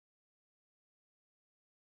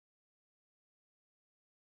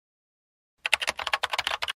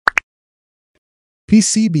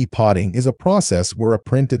PCB potting is a process where a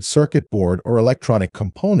printed circuit board or electronic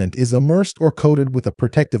component is immersed or coated with a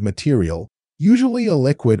protective material, usually a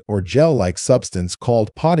liquid or gel-like substance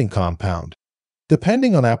called potting compound.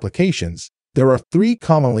 Depending on applications, there are three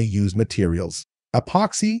commonly used materials: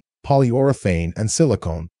 epoxy, polyurethane, and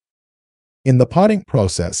silicone. In the potting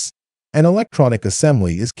process, an electronic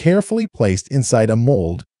assembly is carefully placed inside a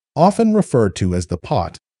mold, often referred to as the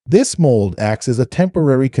pot. This mold acts as a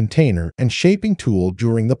temporary container and shaping tool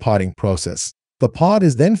during the potting process. The pot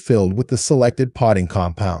is then filled with the selected potting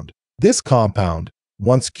compound. This compound,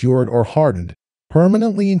 once cured or hardened,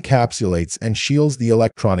 permanently encapsulates and shields the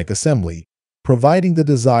electronic assembly, providing the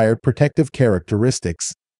desired protective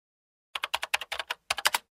characteristics.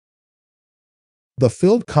 The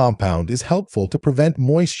filled compound is helpful to prevent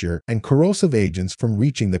moisture and corrosive agents from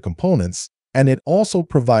reaching the components, and it also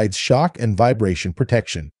provides shock and vibration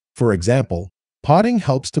protection. For example, potting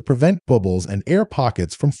helps to prevent bubbles and air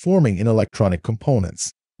pockets from forming in electronic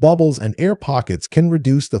components. Bubbles and air pockets can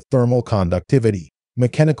reduce the thermal conductivity,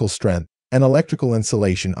 mechanical strength, and electrical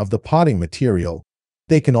insulation of the potting material.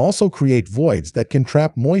 They can also create voids that can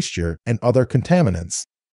trap moisture and other contaminants.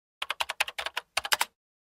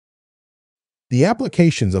 The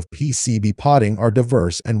applications of PCB potting are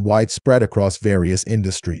diverse and widespread across various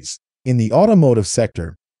industries. In the automotive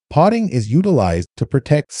sector, potting is utilized to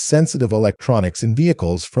protect sensitive electronics in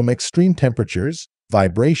vehicles from extreme temperatures,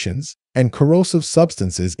 vibrations, and corrosive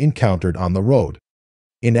substances encountered on the road.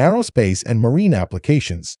 In aerospace and marine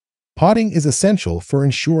applications, potting is essential for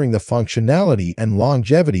ensuring the functionality and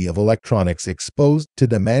longevity of electronics exposed to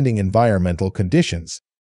demanding environmental conditions.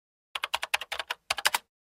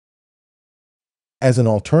 As an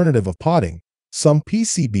alternative of potting, some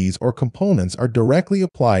PCBs or components are directly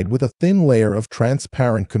applied with a thin layer of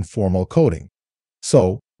transparent conformal coating.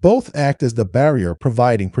 So, both act as the barrier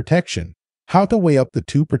providing protection. How to weigh up the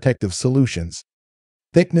two protective solutions?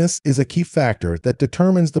 Thickness is a key factor that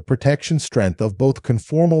determines the protection strength of both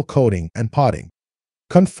conformal coating and potting.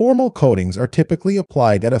 Conformal coatings are typically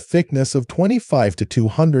applied at a thickness of 25 to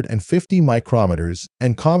 250 micrometers,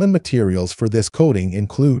 and common materials for this coating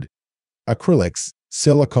include acrylics,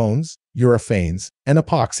 silicones, urethanes, and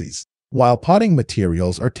epoxies, while potting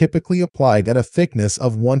materials are typically applied at a thickness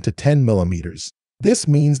of 1 to 10 millimeters. This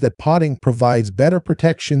means that potting provides better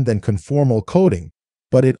protection than conformal coating,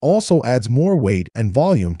 but it also adds more weight and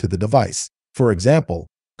volume to the device. For example,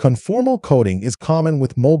 conformal coating is common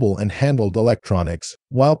with mobile and handled electronics,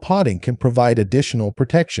 while potting can provide additional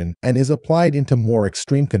protection and is applied into more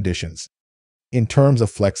extreme conditions. In terms of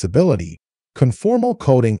flexibility, conformal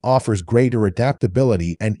coating offers greater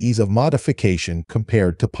adaptability and ease of modification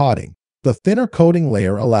compared to potting. The thinner coating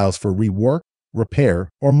layer allows for rework, repair,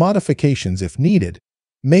 or modifications if needed,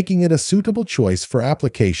 making it a suitable choice for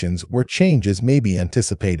applications where changes may be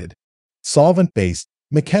anticipated. Solvent-based,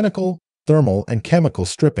 mechanical, thermal, and chemical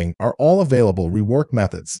stripping are all available rework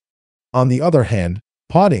methods. On the other hand,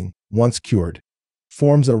 potting, once cured,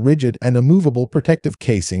 forms a rigid and immovable protective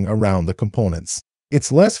casing around the components. It's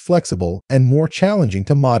less flexible and more challenging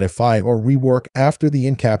to modify or rework after the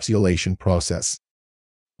encapsulation process.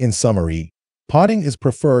 In summary, potting is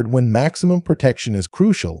preferred when maximum protection is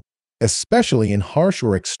crucial, especially in harsh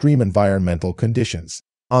or extreme environmental conditions.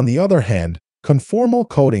 On the other hand, conformal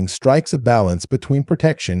coating strikes a balance between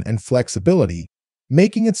protection and flexibility,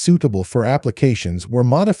 making it suitable for applications where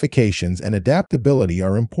modifications and adaptability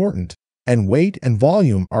are important, and weight and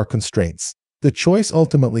volume are constraints. The choice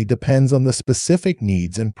ultimately depends on the specific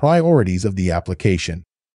needs and priorities of the application.